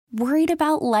Worried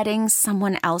about letting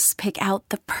someone else pick out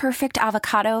the perfect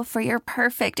avocado for your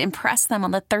perfect impress them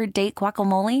on the third date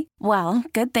guacamole? Well,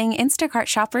 good thing Instacart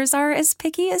shoppers are as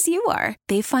picky as you are.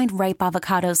 They find ripe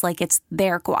avocados like it's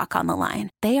their guac on the line.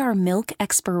 They are milk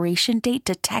expiration date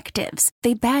detectives.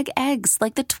 They bag eggs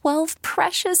like the 12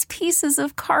 precious pieces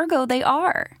of cargo they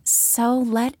are. So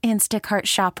let Instacart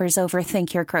shoppers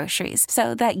overthink your groceries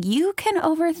so that you can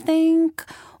overthink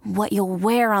what you'll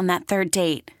wear on that third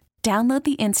date. Download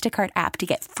the Instacart app to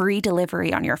get free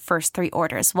delivery on your first 3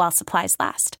 orders while supplies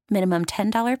last. Minimum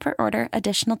 $10 per order.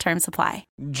 Additional terms apply.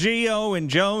 Gio and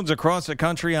Jones across the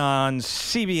country on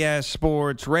CBS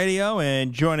Sports Radio.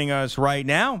 And joining us right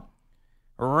now,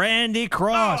 Randy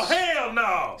Cross. Oh, hell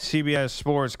no! CBS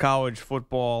Sports college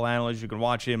football analyst. You can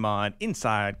watch him on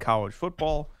Inside College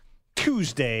Football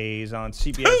Tuesdays on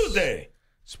CBS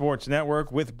Sports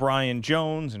Network with Brian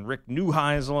Jones and Rick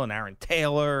Neuheisel and Aaron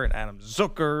Taylor and Adam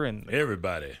Zucker and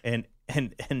everybody and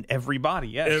everybody.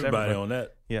 Yes, everybody on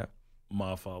that. Yeah,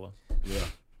 my follow. Yeah.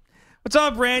 What's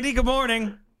up, Randy? Good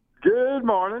morning. Good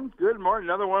morning. Good morning.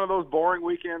 Another one of those boring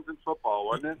weekends in football,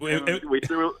 wasn't it? We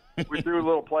threw a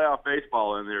little playoff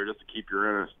baseball in there just to keep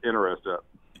your interest up.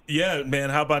 Yeah, man.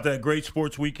 How about that great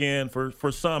sports weekend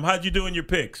for some? How'd you do in your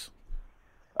picks?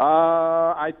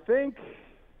 I think.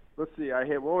 Let's see.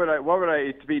 What would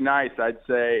I to be nice? I'd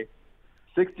say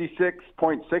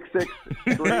 66.663.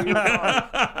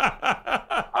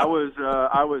 I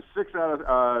was 6 out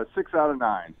of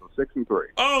 9, so 6 and 3.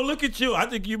 Oh, look at you! I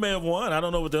think you may have won. I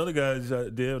don't know what the other guys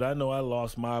did. I know I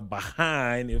lost my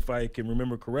behind, if I can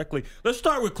remember correctly. Let's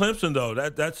start with Clemson, though.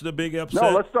 That's the big upset.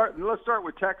 No, let's start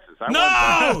with Texas.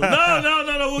 No.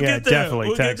 We'll get there. Definitely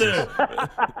we'll Texas. Get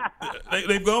there.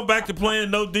 They've gone back to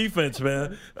playing no defense,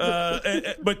 man.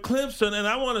 But Clemson, and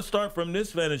I want to start from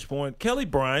this vantage point. Kelly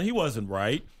Bryant, he wasn't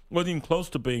right. Wasn't even close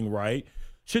to being right.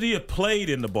 Should he have played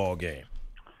in the ball game?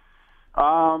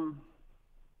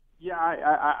 Yeah,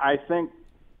 I think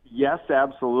yes,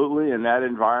 absolutely. In that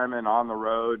environment, on the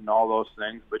road, and all those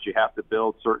things, but you have to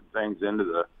build certain things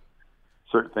into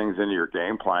your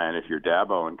game plan. If you're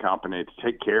Dabo and company, to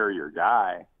take care of your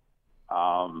guy.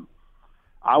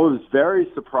 I was very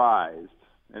surprised,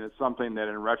 and it's something that,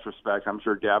 in retrospect, I'm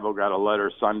sure Dabo got a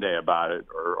letter Sunday about it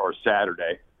or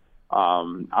Saturday.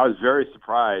 I was very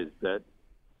surprised that,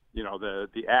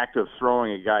 the act of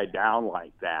throwing a guy down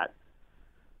like that,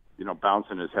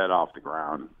 bouncing his head off the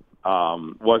ground,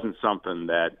 wasn't something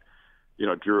that,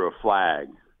 drew a flag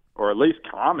or at least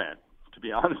comment, to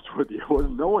be honest with you.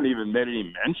 No one even made any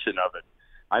mention of it.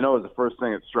 I know it was the first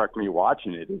thing that struck me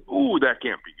watching it. Ooh, that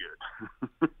can't be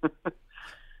good.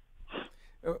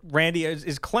 Randy,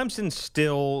 is Clemson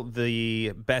still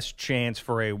the best chance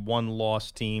for a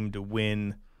one-loss team to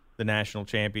win the national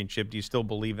championship? Do you still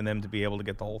believe in them to be able to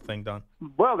get the whole thing done?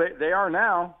 Well, they are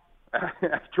now.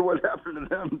 After what happened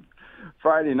to them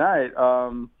Friday night,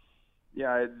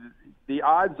 the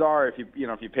odds are, if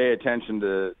you pay attention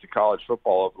to college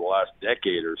football over the last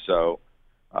decade or so,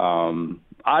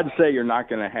 I'd say you're not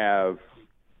going to have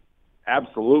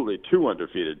absolutely 2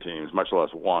 undefeated teams, much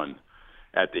less 1,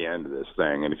 at the end of this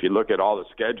thing. And if you look at all the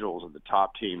schedules of the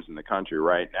top teams in the country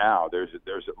right now, there's at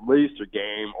least a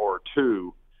game or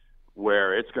 2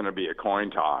 where it's going to be a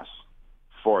coin toss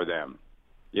for them.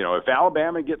 If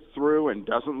Alabama gets through and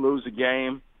doesn't lose a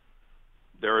game,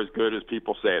 they're as good as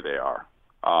people say they are.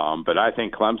 But I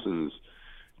think Clemson's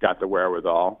got the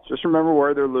wherewithal. Just remember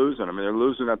where they're losing. I mean, they're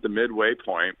losing at the midway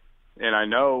point. And I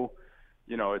know,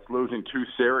 it's losing to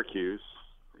Syracuse.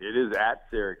 It is at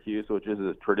Syracuse, which is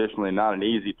traditionally not an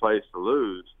easy place to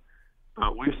lose.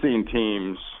 But we've seen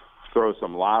teams throw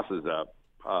some losses up.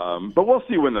 But we'll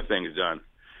see when the thing's done.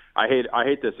 I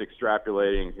hate this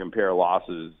extrapolating and compare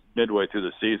losses midway through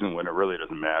the season when it really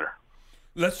doesn't matter.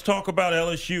 Let's talk about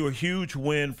LSU, a huge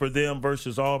win for them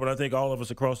versus Auburn. I think all of us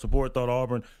across the board thought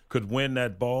Auburn could win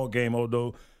that ball game,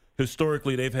 although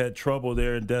historically they've had trouble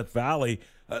there in Death Valley.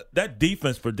 That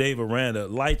defense for Dave Aranda,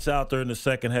 lights out there in the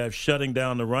second half, shutting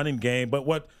down the running game. But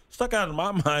what stuck out in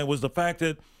my mind was the fact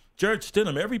that Jared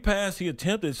Stidham, every pass he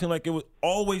attempted, it seemed like it was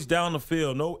always down the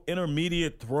field, no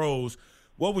intermediate throws.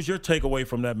 What was your takeaway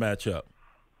from that matchup?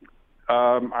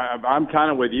 I'm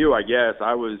kind of with you, I guess.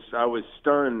 I was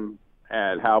stunned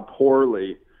at how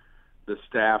poorly the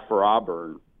staff for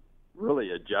Auburn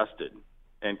really adjusted.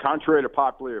 And contrary to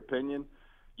popular opinion,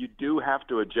 you do have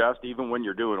to adjust even when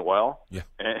you're doing well. Yeah.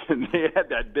 And they had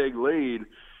that big lead.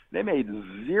 They made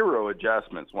 0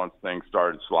 adjustments once things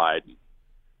started sliding.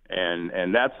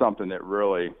 And that's something that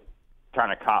really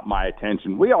kind of caught my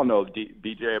attention. We all know,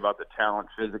 BJ, about the talent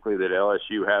physically that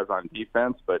LSU has on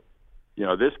defense, but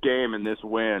this game and this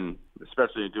win,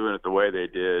 especially doing it the way they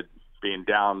did, being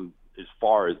down as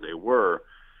far as they were,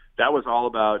 that was all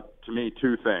about, to me,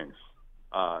 two things.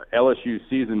 LSU's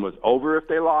season was over if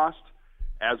they lost,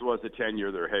 as was the tenure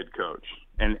of their head coach.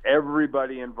 And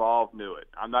everybody involved knew it.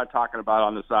 I'm not talking about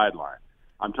on the sideline.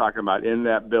 I'm talking about in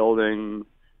that building,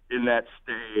 in that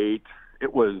state.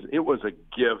 It was a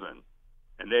given,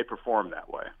 and they performed that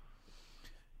way.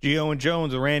 Gio and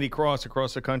Jones and Randy Cross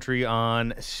across the country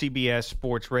on CBS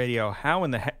Sports Radio. How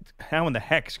in the heck,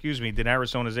 did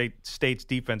Arizona State's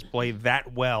defense play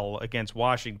that well against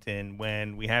Washington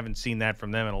when we haven't seen that from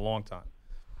them in a long time?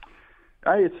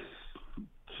 It's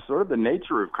sort of the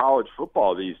nature of college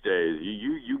football these days.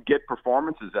 You get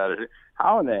performances out of it.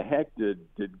 How in the heck did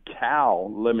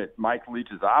Cal limit Mike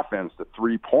Leach's offense to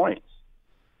 3 points?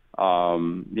 How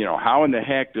in the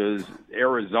heck does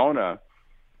Arizona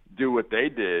do what they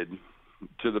did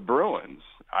to the Bruins?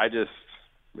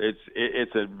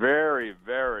 It's a very,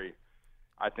 very,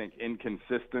 I think,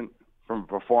 inconsistent from a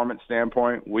performance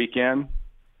standpoint weekend.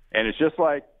 And it's just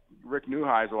like Rick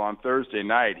Neuheisel on Thursday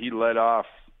night. He led off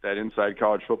that Inside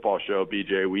College Football show,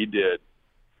 BJ, we did,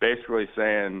 basically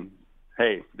saying,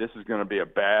 hey, this is going to be a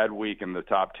bad week in the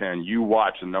top 10. You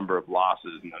watch the number of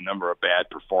losses and the number of bad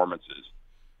performances.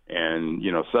 And,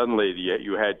 suddenly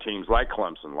you had teams like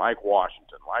Clemson, like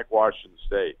Washington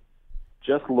State,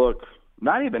 just look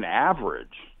not even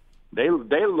average. They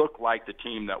look like the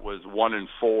team that was 1-4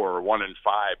 or 1-5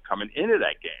 coming into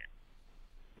that game.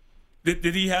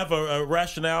 Did he have a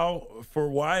rationale for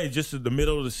why? Just in the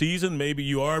middle of the season, maybe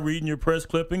you are reading your press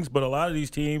clippings, but a lot of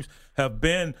these teams have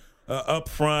been up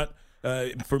front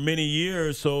for many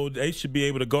years, so they should be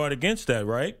able to guard against that,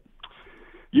 right?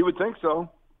 You would think so.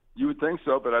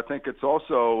 But I think it's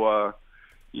also,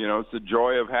 it's the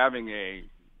joy of having a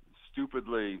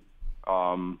stupidly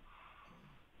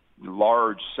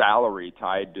large salary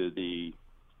tied to the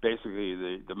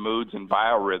moods and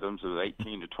biorhythms of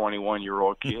 18 to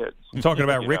 21-year-old kids. You talking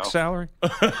about Rick's salary?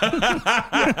 Exactly.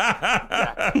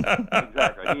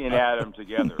 He and Adam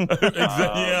together.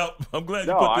 Yeah, I'm glad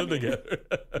you put them together.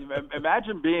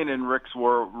 Imagine being in Rick's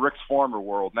former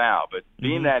world now, but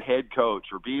being that head coach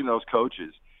or being those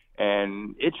coaches,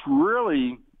 and it's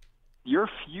really your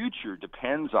future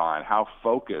depends on how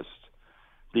focused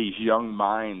these young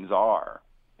minds are.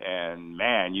 And,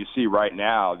 man, you see right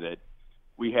now that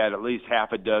we had at least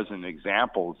half a dozen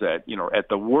examples that, at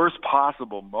the worst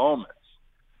possible moments,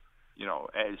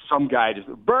 as some guy just,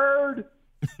 bird,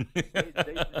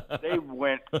 they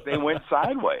went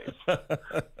sideways.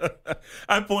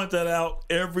 I point that out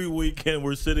every weekend.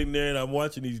 We're sitting there and I'm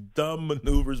watching these dumb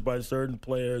maneuvers by certain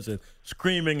players and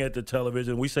screaming at the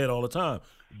television. We say it all the time.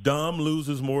 Dumb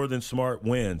loses more than smart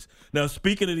wins. Now,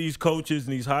 speaking of these coaches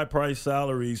and these high-priced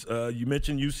salaries, you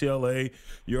mentioned UCLA,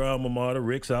 your alma mater,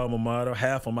 Rick's alma mater,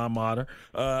 half of my mater.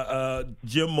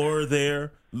 Jim Moore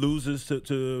there loses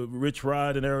to Rich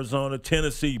Rod in Arizona.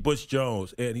 Tennessee, Butch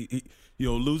Jones, and he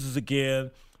loses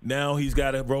again. Now he's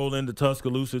got to roll into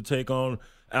Tuscaloosa to take on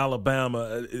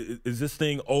Alabama. Is this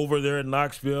thing over there in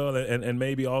Knoxville and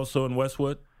maybe also in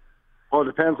Westwood? Well, it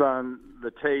depends on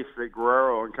the taste that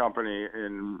Guerrero and company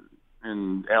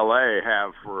in L.A.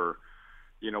 have for,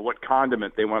 what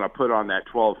condiment they want to put on that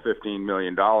 $12-15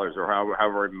 million or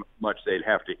however much they'd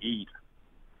have to eat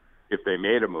if they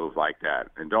made a move like that.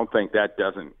 And don't think that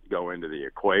doesn't go into the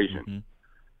equation.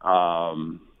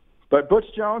 Mm-hmm. But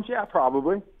Butch Jones, yeah,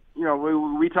 probably.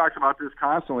 We talked about this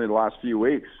constantly the last few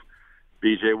weeks,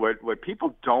 BJ. What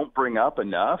people don't bring up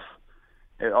enough,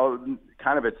 it's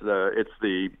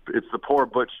the poor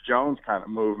Butch Jones kind of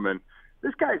movement.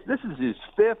 This is his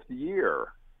 5th year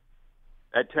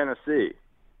at Tennessee,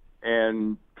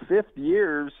 and 5th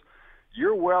years,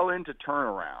 you're well into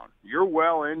turnaround. You're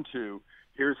well into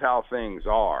here's how things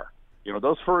are.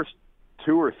 Those first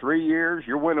 2 or 3 years,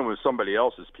 you're winning with somebody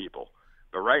else's people.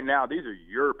 But right now, these are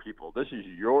your people. This is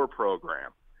your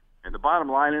program. And the bottom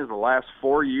line is the last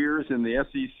 4 years in the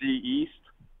SEC East,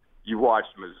 you've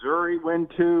watched Missouri win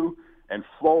 2 and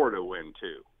Florida win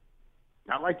 2.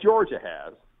 Not like Georgia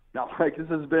has. Not like this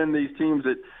has been these teams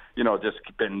that, just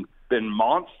been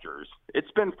monsters.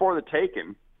 It's been for the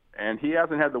taking, and he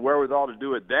hasn't had the wherewithal to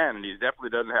do it then, and he definitely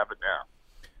doesn't have it now.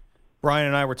 Brian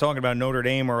and I were talking about Notre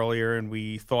Dame earlier, and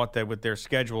we thought that with their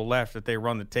schedule left, that they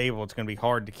run the table, it's going to be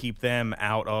hard to keep them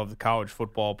out of the college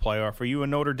football playoff. Are you a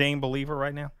Notre Dame believer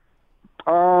right now?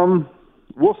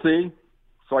 We'll see.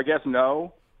 So I guess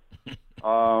no.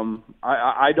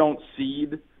 I don't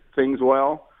seed things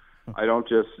well. I don't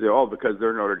just say, because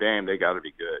they're Notre Dame, they got to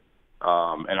be good.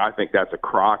 And I think that's a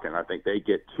crock, and I think they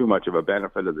get too much of a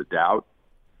benefit of the doubt.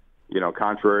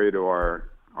 Contrary to our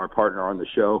partner on the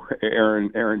show,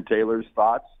 Aaron Taylor's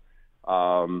thoughts.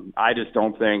 I just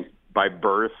don't think by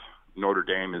birth, Notre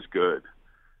Dame is good.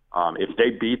 If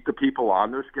they beat the people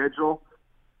on their schedule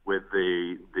with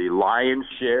the lion's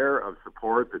share of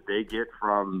support that they get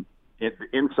from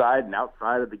inside and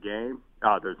outside of the game,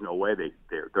 there's no way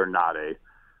they're not a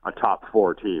top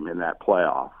 4 team in that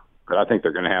playoff. But I think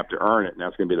they're going to have to earn it, and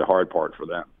that's going to be the hard part for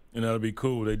them. And that'll be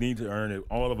cool. They need to earn it.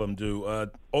 All of them do.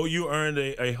 OU earned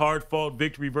a hard-fought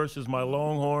victory versus my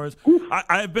Longhorns.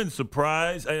 I've been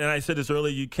surprised, and I said this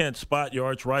earlier, you can't spot your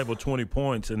arch rival 20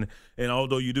 points. And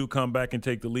although you do come back and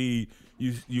take the lead,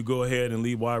 you go ahead and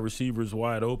leave wide receivers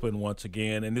wide open once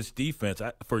again. And this defense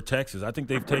for Texas, I think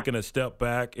they've taken a step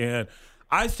back. And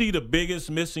I see the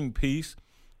biggest missing piece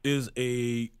is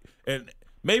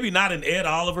maybe not an Ed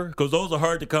Oliver, because those are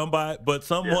hard to come by, but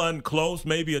someone close,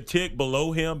 maybe a tick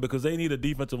below him, because they need a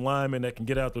defensive lineman that can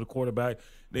get out to the quarterback.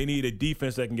 They need a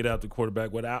defense that can get out to the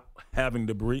quarterback without having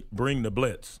to bring the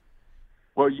blitz.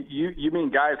 Well, you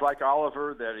mean guys like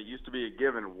Oliver that it used to be a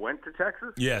given went to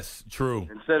Texas? Yes, true.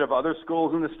 Instead of other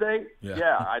schools in the state?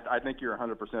 Yeah, I think you're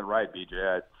 100% right,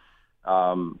 BJ.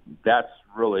 That's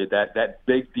really that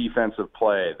big defensive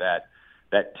play,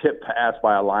 that tip pass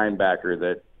by a linebacker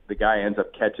that the guy ends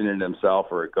up catching it himself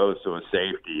or it goes to a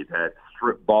safety, that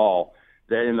strip ball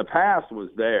that in the past was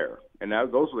there. And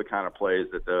those were the kind of plays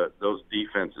that those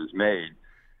defenses made.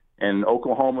 And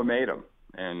Oklahoma made them.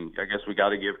 And I guess we got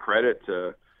to give credit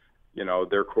to,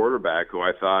 their quarterback, who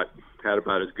I thought had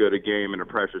about as good a game in a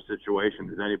pressure situation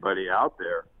as anybody out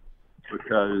there,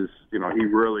 because, he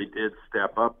really did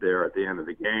step up there at the end of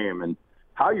the game. And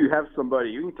how you have somebody,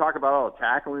 you can talk about all the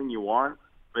tackling you want,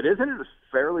 but isn't it a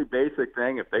fairly basic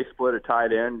thing if they split a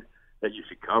tight end that you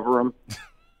should cover him?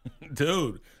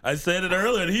 Dude, I said it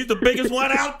earlier. He's the biggest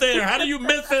one out there. How do you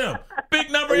miss him? Big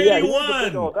number 81. He's a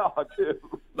big old dog, too.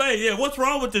 Hey, what's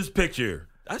wrong with this picture?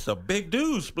 That's a big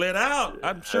dude split out.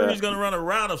 I'm sure he's going to run a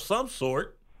route of some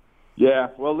sort. Yeah,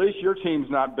 well, at least your team's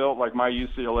not built like my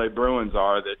UCLA Bruins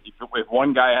are, that if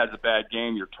one guy has a bad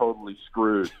game, you're totally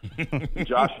screwed.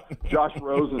 Josh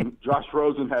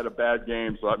Rosen had a bad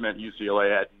game, so that meant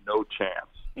UCLA had no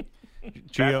chance.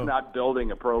 That's not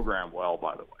building a program well,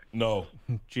 by the way. No.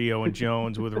 Gio and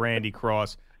Jones with Randy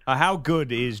Cross. How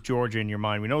good is Georgia in your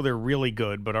mind? We know they're really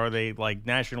good, but are they like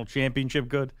national championship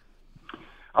good?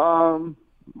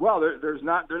 Well, they're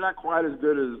not quite as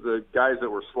good as the guys that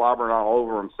were slobbering all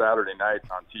over them Saturday nights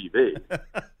on TV.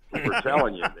 We're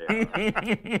telling you,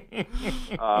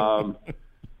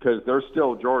 because they're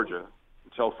still Georgia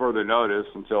until further notice,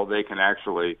 until they can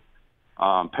actually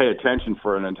pay attention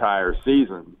for an entire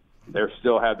season. They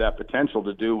still have that potential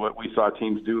to do what we saw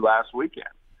teams do last weekend.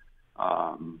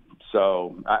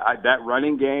 So that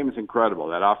running game is incredible.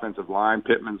 That offensive line,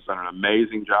 Pittman's done an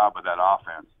amazing job with that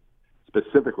offense.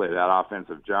 Specifically, that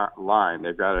offensive line.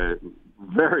 They've got a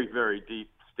very, very deep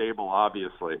stable,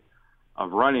 obviously,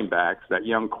 of running backs. That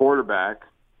young quarterback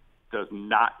does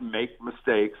not make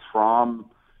mistakes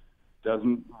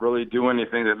doesn't really do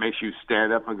anything that makes you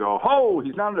stand up and go, oh,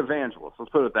 he's not an evangelist.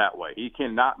 Let's put it that way. He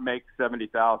cannot make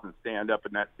 70,000 stand up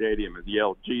in that stadium and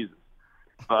yell Jesus.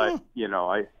 But,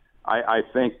 I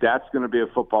think that's going to be a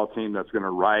football team that's going to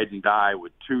ride and die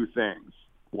with two things.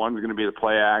 One's going to be the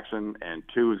play action, and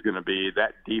two is going to be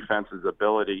that defense's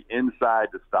ability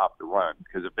inside to stop the run.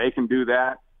 Because if they can do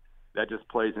that, that just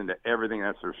plays into everything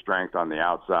that's their strength on the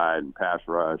outside and pass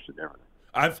rush and everything.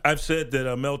 I've said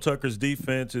that Mel Tucker's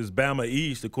defense is Bama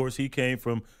East. Of course, he came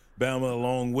from Bama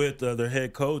along with their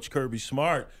head coach, Kirby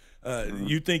Smart.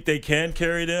 You think they can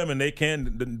carry them, and they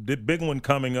can, the big one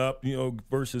coming up,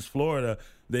 versus Florida,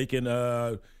 they can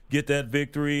get that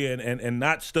victory and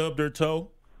not stub their toe?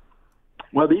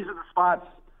 Well, these are the spots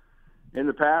in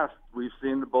the past we've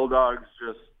seen the Bulldogs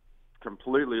just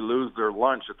completely lose their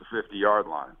lunch at the 50-yard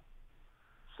line.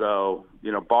 So,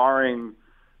 barring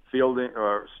fielding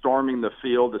or storming the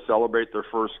field to celebrate their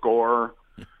first score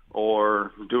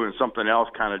or doing something else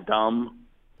kind of dumb,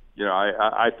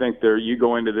 I think you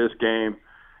go into this game,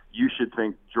 you should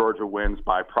think Georgia wins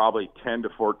by probably 10 to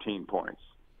 14 points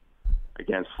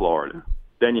against Florida.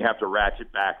 Then you have to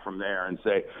ratchet back from there and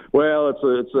say, well,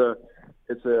 it's a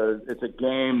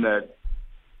game that,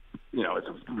 it's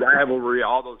a rivalry,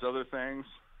 all those other things,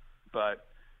 but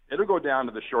it'll go down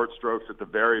to the short strokes at the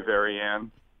very, very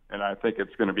end, and I think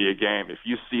it's going to be a game. If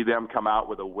you see them come out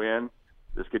with a win,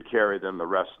 this could carry them the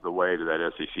rest of the way to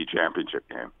that SEC championship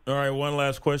game. All right, one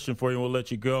last question for you, and we'll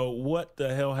let you go. What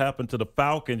the hell happened to the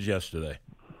Falcons yesterday?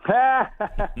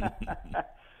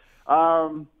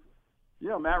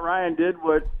 Matt Ryan did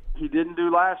what he didn't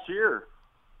do last year,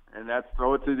 and that's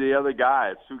throw it to the other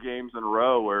guy. It's 2 games in a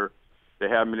row where they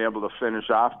haven't been able to finish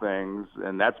off things,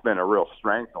 and that's been a real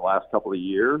strength the last couple of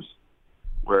years.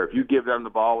 where if you give them the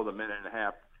ball with a minute and a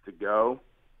half to go,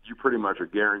 you pretty much are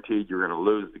guaranteed you're going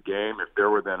to lose the game. If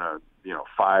they're within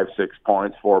 5, 6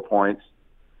 points, 4 points,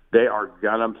 they are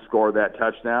going to score that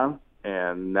touchdown.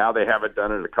 And now they haven't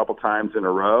done it a couple times in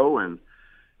a row, and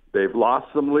they've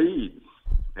lost some leads.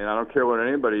 And I don't care what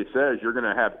anybody says, you're going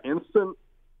to have instant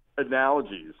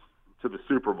analogies to the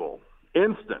Super Bowl.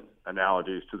 Instant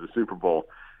analogies to the Super Bowl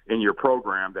in your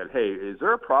program that, hey, is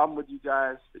there a problem with you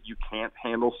guys that you can't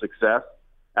handle success?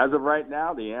 As of right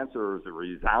now, the answer is a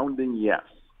resounding yes.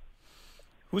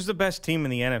 Who's the best team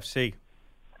in the NFC?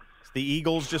 Is the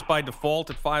Eagles just by default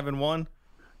at 5-1?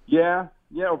 Yeah,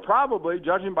 probably,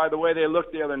 judging by the way they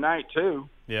looked the other night, too.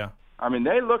 Yeah. I mean,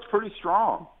 they looked pretty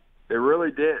strong. They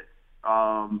really did.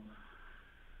 I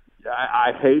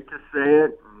hate to say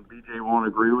it, and BJ won't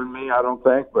agree with me, I don't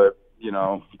think, but,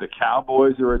 the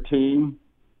Cowboys are a team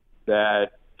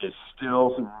that is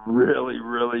still really,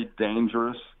 really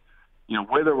dangerous,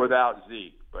 with or without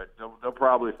Zeke. But they'll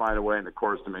probably find a way in the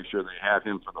course to make sure they have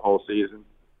him for the whole season.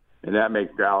 And that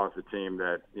makes Dallas a team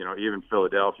that, even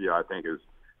Philadelphia, I think,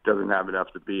 doesn't have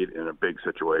enough to beat in a big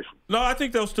situation. No, I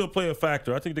think they'll still play a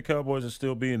factor. I think the Cowboys will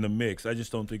still be in the mix. I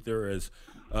just don't think they're as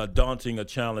daunting a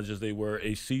challenge as they were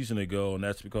a season ago, and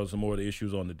that's because of more of the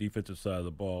issues on the defensive side of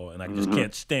the ball. And I just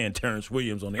can't stand Terrence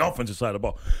Williams on the offensive side of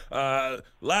the ball.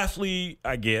 Lastly,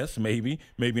 I guess, maybe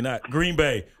not, Green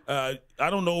Bay. I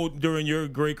don't know, during your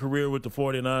great career with the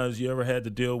 49ers, you ever had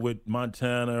to deal with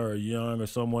Montana or Young or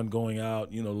someone going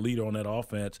out, leader on that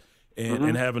offense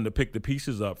and having to pick the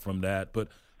pieces up from that. But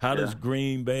how does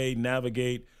Green Bay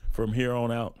navigate from here on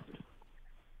out?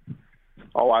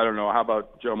 Oh, I don't know. How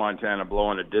about Joe Montana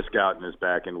blowing a disc out in his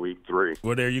back in week 3?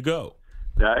 Well, there you go.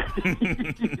 That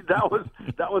was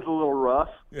a little rough.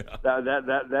 Yeah.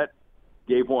 That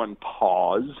gave one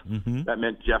pause. Mm-hmm. That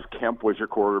meant Jeff Kemp was your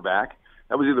quarterback.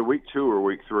 That was either week 2 or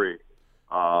week 3.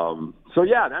 So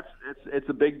yeah, it's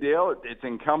a big deal. It's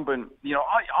incumbent.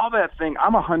 All that thing.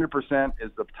 I'm 100%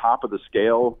 is the top of the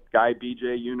scale guy,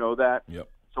 BJ. You know that. Yep.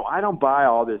 So I don't buy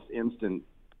all this instant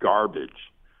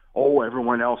garbage. Oh,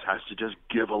 everyone else has to just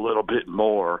give a little bit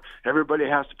more. Everybody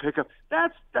has to pick up.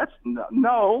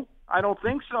 No, I don't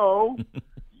think so.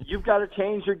 You've got to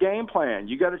change your game plan.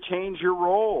 You got to change your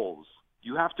roles.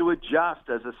 You have to adjust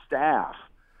as a staff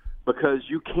because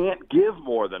you can't give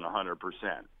more than 100%.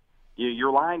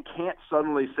 Your line can't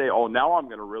suddenly say, oh, now I'm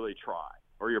going to really try.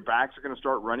 Or your backs are going to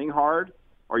start running hard,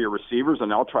 or your receivers,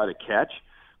 and they'll try to catch.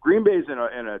 Green Bay's in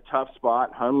a tough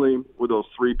spot. Hundley, with those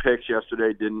 3 picks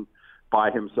yesterday, didn't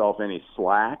buy himself any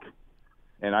slack.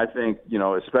 And I think,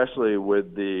 especially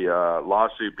with the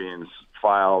lawsuit being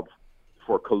filed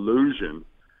for collusion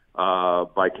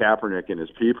by Kaepernick and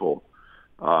his people,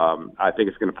 I think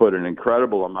it's going to put an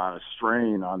incredible amount of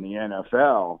strain on the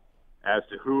NFL as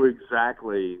to who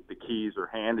exactly the keys are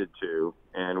handed to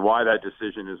and why that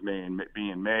decision is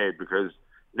being made, because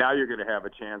now you're going to have a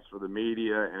chance for the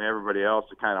media and everybody else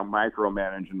to kind of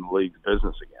micromanage in the league's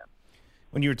business again.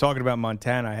 When you were talking about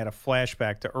Montana, I had a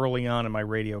flashback to early on in my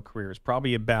radio career. It's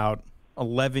probably about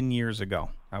 11 years ago.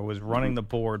 I was running the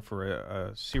board for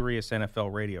a Sirius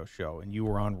NFL radio show, and you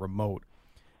were on remote.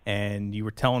 And you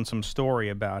were telling some story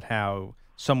about how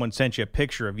someone sent you a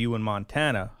picture of you in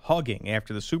Montana hugging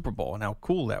after the Super Bowl and how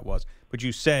cool that was. But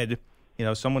you said,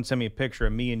 someone sent me a picture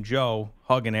of me and Joe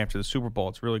hugging after the Super Bowl.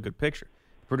 It's a really good picture.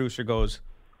 The producer goes,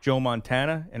 Joe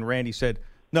Montana? And Randy said,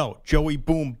 no, Joey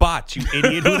Boom Bots, you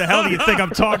idiot. Who the hell do you think I'm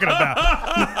talking about?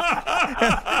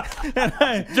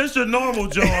 Just your normal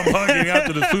Joe I'm hugging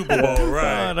after the Super Bowl,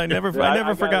 right? God, I never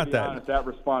forgot that. Honest, that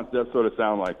response does sort of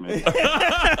sound like me.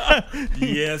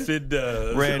 Yes, it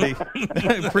does. Randy,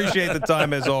 I appreciate the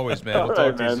time as always, man. We'll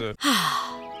talk to you soon.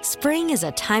 Spring is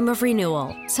a time of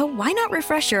renewal, so why not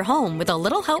refresh your home with a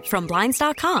little help from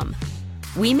Blinds.com?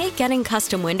 We make getting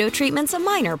custom window treatments a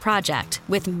minor project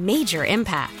with major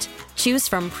impact. Choose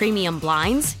from premium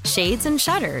blinds, shades, and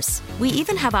shutters. We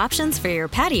even have options for your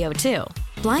patio, too.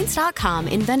 Blinds.com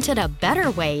invented a better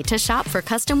way to shop for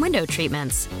custom window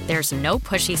treatments. There's no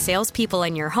pushy salespeople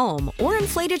in your home or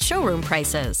inflated showroom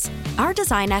prices. Our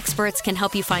design experts can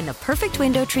help you find the perfect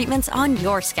window treatments on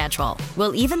your schedule.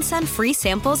 We'll even send free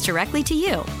samples directly to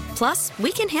you. Plus,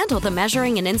 we can handle the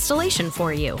measuring and installation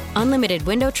for you. Unlimited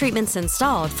window treatments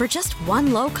installed for just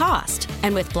one low cost.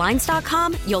 And with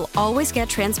Blinds.com, you'll always get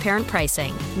transparent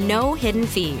pricing. No hidden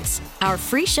fees. Our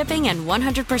free shipping and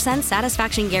 100%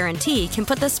 satisfaction guarantee can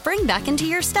put the spring back into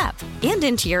your step and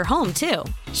into your home, too.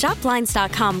 Shop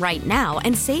Blinds.com right now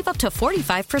and save up to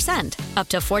 45%. Up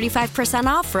to 45%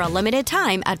 off for a limited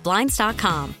time at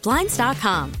Blinds.com.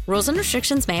 Blinds.com. Rules and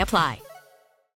restrictions may apply.